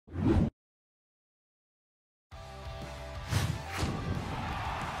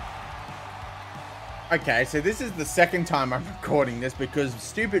Okay, so this is the second time I'm recording this because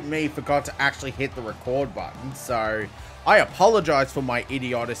stupid me forgot to actually hit the record button. So I apologize for my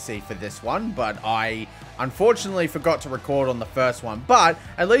idiocy for this one, but I unfortunately forgot to record on the first one. But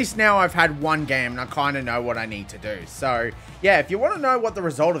at least now I've had one game and I kind of know what I need to do. So yeah, if you want to know what the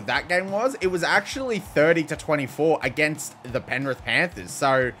result of that game was, it was actually 30-24 against the Penrith Panthers.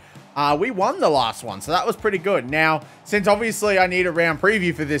 So we won the last one, so that was pretty good. Now, since obviously I need a round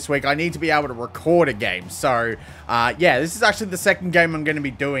preview for this week, I need to be able to record a game. So, yeah, this is actually the second game I'm going to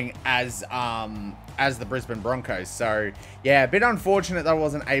be doing as the Brisbane Broncos. So, yeah, a bit unfortunate that I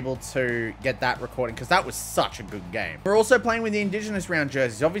wasn't able to get that recording because that was such a good game. We're also playing with the Indigenous round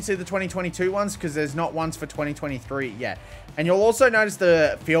jerseys. Obviously, the 2022 ones because there's not ones for 2023 yet. And you'll also notice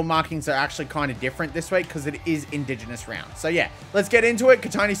the field markings are actually kind of different this week because it is Indigenous round. So, yeah, let's get into it.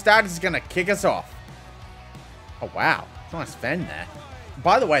 Katoni Staggs is going to kick us off. Oh, wow. Nice fend there.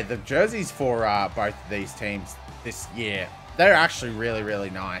 By the way, the jerseys for both of these teams this year, they're actually really, really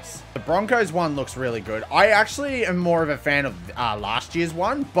nice. The Broncos one looks really good. I actually am more of a fan of last year's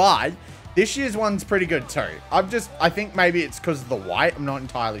one, but this year's one's pretty good too. I think maybe it's because of the white. I'm not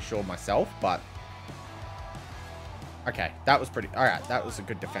entirely sure myself, but okay, that was pretty, all right, that was a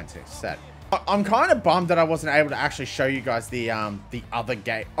good defensive set. I'm kind of bummed that I wasn't able to actually show you guys the other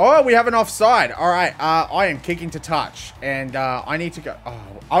game. Oh, we have an offside. All right, I am kicking to touch, and I need to go. Oh,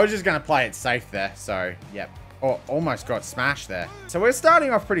 I was just going to play it safe there, so, yep. Oh, almost got smashed there. So we're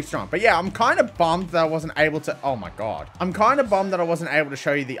starting off pretty strong. But yeah, I'm kind of bummed that I wasn't able to... Oh my God. I'm kind of bummed that I wasn't able to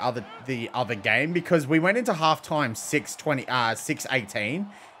show you the other game because we went into halftime 6-18.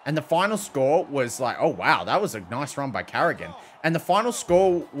 And the final score was like, oh wow, that was a nice run by Carrigan. And the final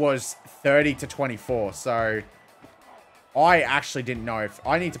score was 30-24. So I actually didn't know if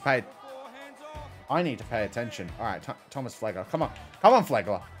I need to pay attention. All right, Thomas Flegler. Come on. Come on,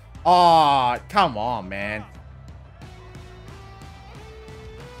 Flegler. Oh, come on, man.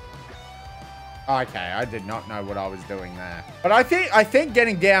 Okay, I did not know what I was doing there. But I think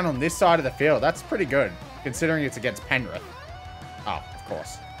getting down on this side of the field, that's pretty good, considering it's against Penrith. Oh, of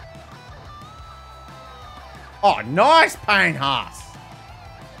course. Oh, nice, Payne Haas.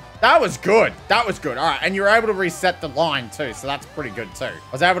 That was good. That was good. All right, and you were able to reset the line too, so that's pretty good too.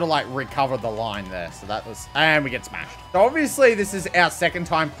 I was able to, like, recover the line there, so that was... And we get smashed. So, obviously, this is our second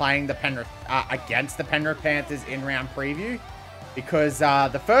time playing the Penrith... against the Penrith Panthers in-round preview. Because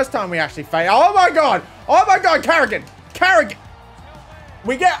the first time we actually faced... Oh, my God! Oh, my God, Carrigan! Carrigan!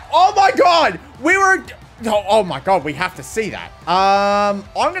 We get... Oh, my God! We were... Oh, my God, we have to see that. I'm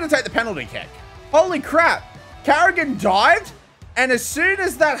going to take the penalty kick. Holy crap. Carrigan dived, and as soon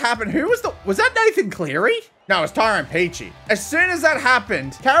as that happened, who was the... Was that Nathan Cleary? No, it was Tyrone Peachy. As soon as that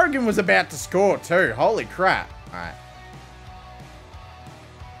happened, Carrigan was about to score too. Holy crap. All right.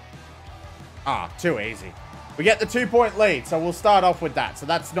 Ah, too easy. We get the 2-point lead, so we'll start off with that. So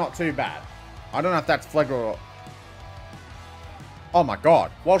that's not too bad. I don't know if that's Flegler or... Oh my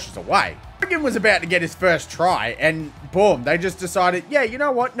God, Walsh is away. Carrigan was about to get his first try, and boom, they just decided, yeah, you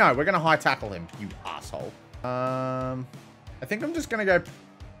know what? No, we're going to high tackle him, you asshole. I think I'm just going to go...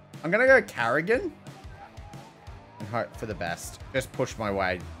 I'm going to go Carrigan. And hope for the best. Just push my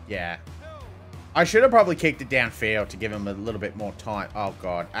way. Yeah. I should have probably kicked it downfield to give him a little bit more time. Oh,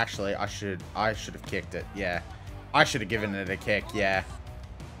 God. Actually, I should have kicked it. Yeah. I should have given it a kick. Yeah.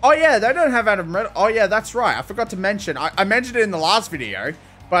 Oh, yeah. They don't have Adam Reynolds. Oh, yeah. That's right. I forgot to mention. I mentioned it in the last video.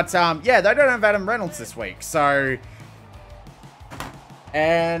 But, yeah, they don't have Adam Reynolds this week. So...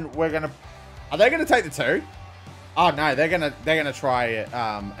 And we're going to... Are they going to take the 2? Oh, no. They're gonna try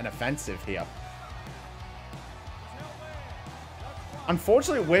an offensive here.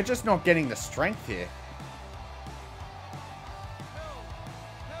 Unfortunately, we're just not getting the strength here.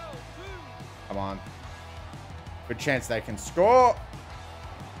 Come on. Good chance they can score.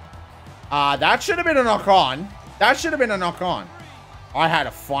 That should have been a knock-on. That should have been a knock-on. I had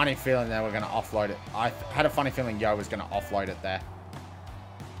a funny feeling they were going to offload it. I had a funny feeling Yo was going to offload it there.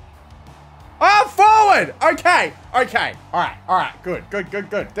 Oh, forward! Okay, okay. All right. Good.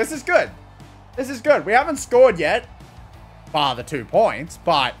 This is good. This is good. We haven't scored yet. Bar the 2 points,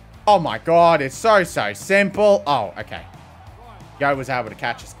 but... Oh, my God. It's so simple. Oh, okay. Yo was able to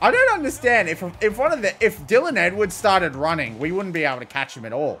catch us. I don't understand. If Dylan Edwards started running, we wouldn't be able to catch him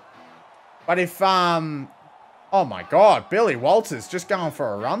at all. But if, oh, my God. Billy Walters just going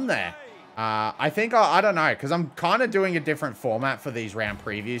for a run there. I think, I don't know, because I'm kind of doing a different format for these round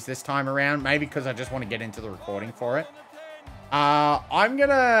previews this time around. Maybe because I just want to get into the recording for it. I'm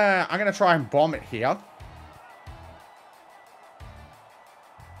gonna try and bomb it here.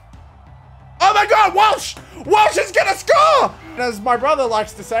 Oh my God, Walsh! Walsh is gonna score! As my brother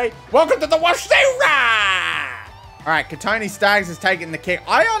likes to say, welcome to the Washira! Alright, Katoni Staggs has taken the kick.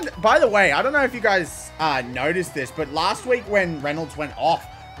 By the way, I don't know if you guys noticed this, but last week when Reynolds went off,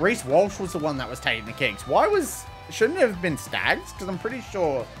 Reece Walsh was the one that was taking the kicks. Shouldn't it have been Staggs? Because I'm pretty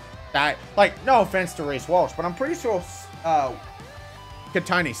sure that, like, no offense to Reece Walsh, but I'm pretty sure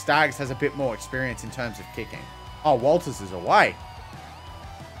Katoni Staggs has a bit more experience in terms of kicking. Oh, Walters is away.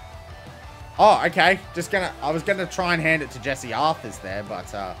 Oh, okay. I was gonna try and hand it to Jesse Arthurs there,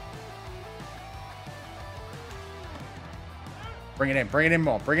 but bring it in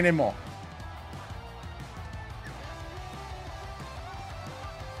more.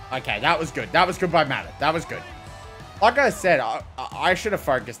 Okay, that was good. That was good by Matter. That was good. Like I said, I should have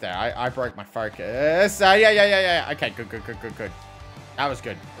focused there. I broke my focus. Yeah. Okay, good. That was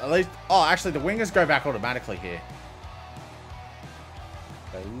good. At least, oh, actually, the wingers go back automatically here.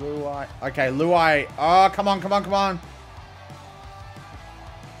 Okay, Luai. Oh, come on.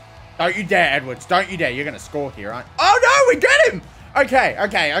 Don't you dare, Edwards. Don't you dare. You're going to score here, right? Oh, no, we get him.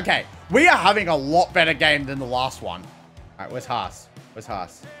 Okay. We are having a lot better game than the last one. All right, where's Haas?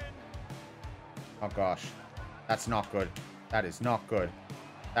 Oh, gosh. That's not good. That is not good.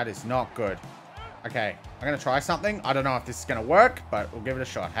 Okay, I'm going to try something. I don't know if this is going to work, but we'll give it a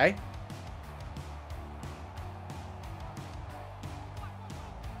shot, hey?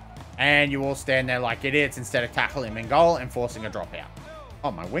 And you all stand there like idiots instead of tackling him in goal and forcing a dropout.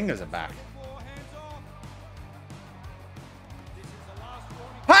 Oh, my wingers are back.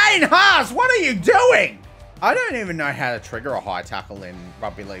 Payne Haas, what are you doing? I don't even know how to trigger a high tackle in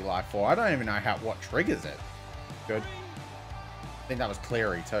Rugby League Live 4. I don't even know what triggers it. Good. I think that was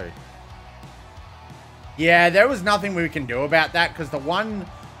Cleary too. Yeah, there was nothing we can do about that because the one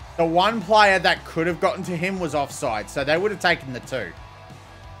player that could have gotten to him was offside, so they would have taken the 2.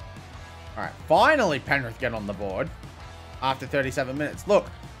 All right, finally Penrith get on the board after 37 minutes. Look,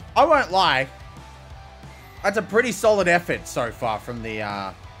 I won't lie. That's a pretty solid effort so far from the...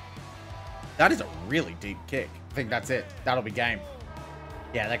 That is a really deep kick. I think that's it. That'll be game.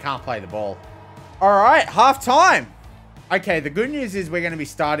 Yeah, they can't play the ball. All right, half time. Okay, the good news is we're going to be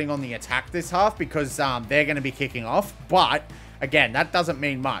starting on the attack this half because they're going to be kicking off. But again, that doesn't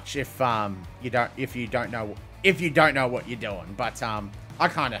mean much if you don't know what you're doing. But I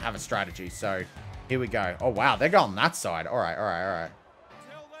kind of have a strategy, so here we go. Oh wow, they're going that side. All right.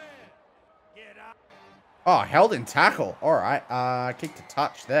 Oh, held in tackle. All right, kick to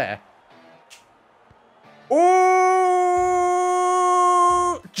touch there. Ooh,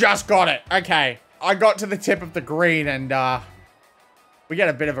 just got it. Okay. I got to the tip of the green and we get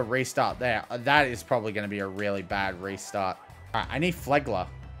a bit of a restart there. That is probably going to be a really bad restart. All right, I need Flegler.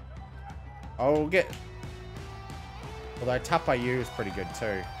 I'll get... Although Tapayu is pretty good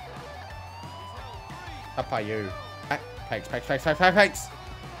too. Tapayu. Fakes.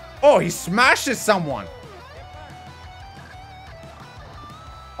 Oh, he smashes someone.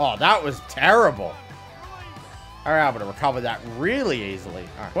 Oh, that was terrible. They were able to recover that really easily.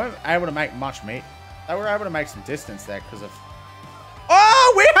 All right. Weren't able to make much meat. They were able to make some distance there because of...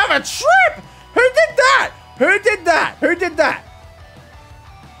 Oh, we have a trip! Who did that?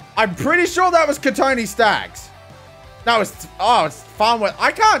 I'm pretty sure that was Katoni Staggs. No, it's Farnworth.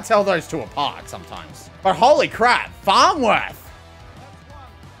 I can't tell those two apart sometimes. But holy crap, Farnworth.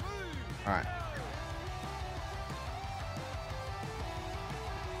 All right.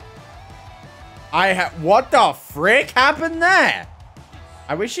 What the frick happened there?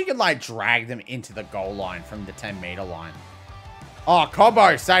 I wish you could, like, drag them into the goal line from the 10-meter line. Oh,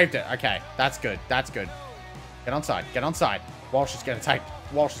 Cobbo saved it. Okay, that's good. Get onside. Walsh is going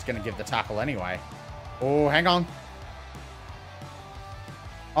to give the tackle anyway. Oh, hang on.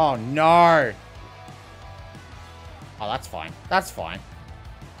 Oh, no. Oh, that's fine.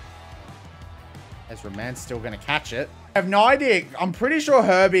 Ezra Mann's still going to catch it. I have no idea. I'm pretty sure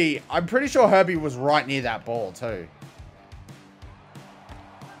Herbie was right near that ball too.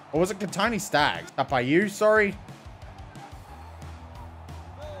 Or was it Katoni Staggs? Up by you, sorry.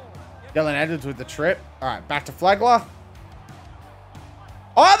 Dylan Edwards with the trip. All right, back to Flegler.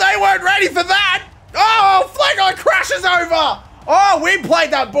 Oh, they weren't ready for that. Oh, Flegler crashes over. Oh, we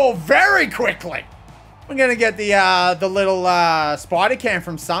played that ball very quickly. We're going to get the little spider cam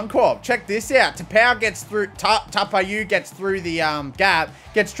from Suncorp. Check this out. Tapau gets through, Tapayu gets through the gap,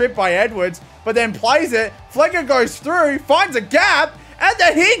 gets tripped by Edwards, but then plays it. Flegler goes through, finds a gap, and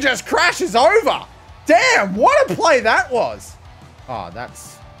then he just crashes over. Damn, what a play that was. Oh,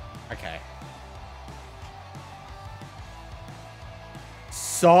 that's... Okay.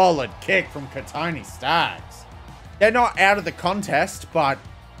 Solid kick from Katoni Staggs. They're not out of the contest, but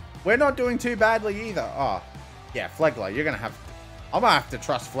we're not doing too badly either. Oh, Yeah, Flegler, you're going to have... I'm going to have to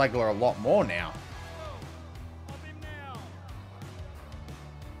trust Flegler a lot more now.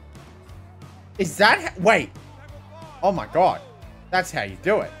 Is that... Wait. Oh, my God. That's how you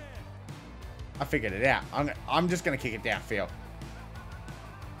do it. I figured it out. I'm just going to kick it downfield.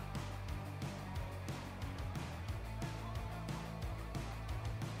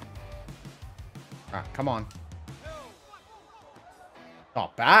 All right, come on.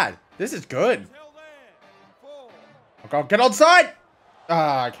 Not bad. This is good. Oh, God, get onside!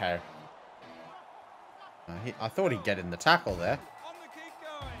 Ah, okay. I thought he'd get in the tackle there.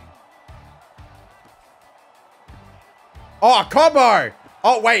 Oh, Cobbo!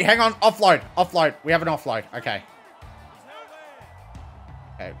 Oh, wait, hang on. Offload. Offload. We have an offload. Okay.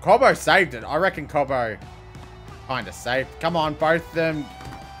 Okay, Cobbo saved it. I reckon Cobbo kind of saved. Come on, both of them.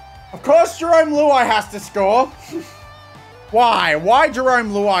 Of course, Jerome Luai has to score. Why? Why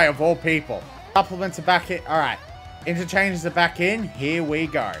Jerome Luai of all people? Supplements are back in. All right. Interchanges are back in. Here we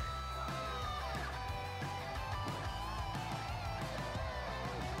go.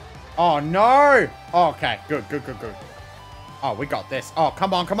 Oh, no. Oh, okay. Good, good, good, good. Oh, we got this. Oh,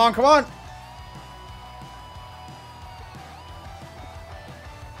 come on, come on, come on.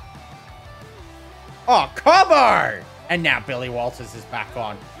 Oh, Cobbo! And now Billy Walters is back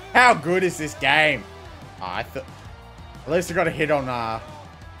on. How good is this game? Oh, I thought... At least I got a hit on... Not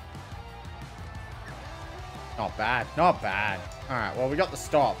bad. Not bad. Alright, well, we got the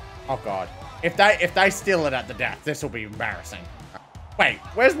stop. Oh, God. If they steal it at the death, this will be embarrassing. Wait,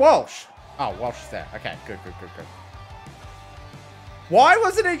 where's Walsh? Oh, Walsh is there. Okay, good, good, good, good. Why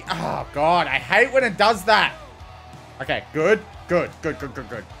wasn't it... Oh, God. I hate when it does that. Okay, good. Good, good, good, good,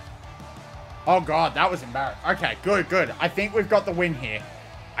 good. Oh, God. That was embarrassing. Okay, good, good. I think we've got the win here.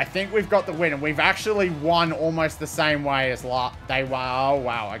 I think we've got the win. And we've actually won almost the same way as they were. Oh,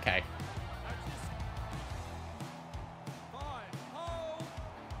 wow. Okay.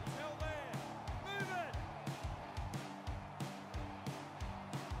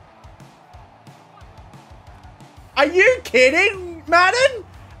 Are you kidding, Madden?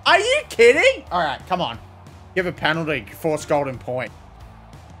 Are you kidding? All right, come on. Give a penalty, force golden point.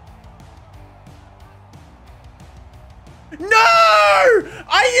 No!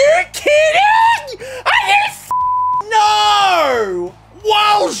 Are you kidding? Are you no?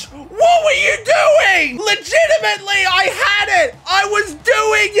 Walsh, what were you doing? Legitimately, I had it. I was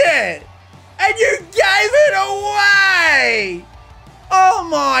doing it. And you gave it away. Oh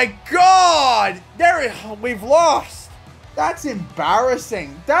my God! We've lost. That's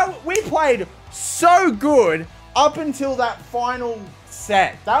embarrassing. We played so good up until that final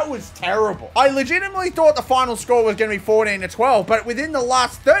set. That was terrible. I legitimately thought the final score was going to be 14-12, but within the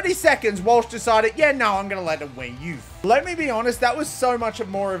last 30 seconds, Walsh decided, yeah, no, I'm going to let him win. Let me be honest, that was so much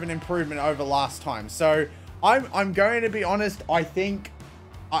more of an improvement over last time. So I'm going to be honest. I think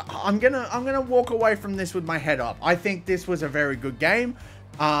I'm gonna walk away from this with my head up. I think this was a very good game.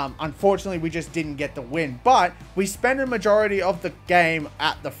 Unfortunately, we just didn't get the win, but we spent a majority of the game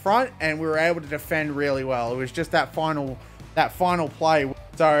at the front and we were able to defend really well. It was just that final play.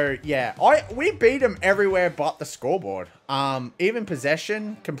 So yeah, we beat them everywhere but the scoreboard. Even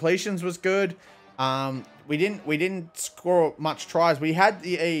possession, completions was good. We didn't score much tries. We had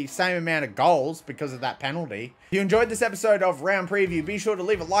the same amount of goals because of that penalty. If you enjoyed this episode of Round Preview, be sure to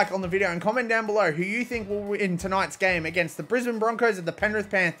leave a like on the video and comment down below who you think will win tonight's game against the Brisbane Broncos and the Penrith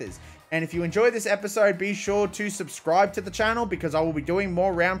Panthers. And if you enjoyed this episode, be sure to subscribe to the channel because I will be doing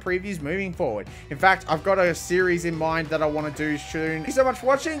more round previews moving forward. In fact, I've got a series in mind that I want to do soon. Thank you so much for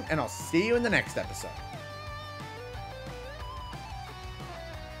watching, and I'll see you in the next episode.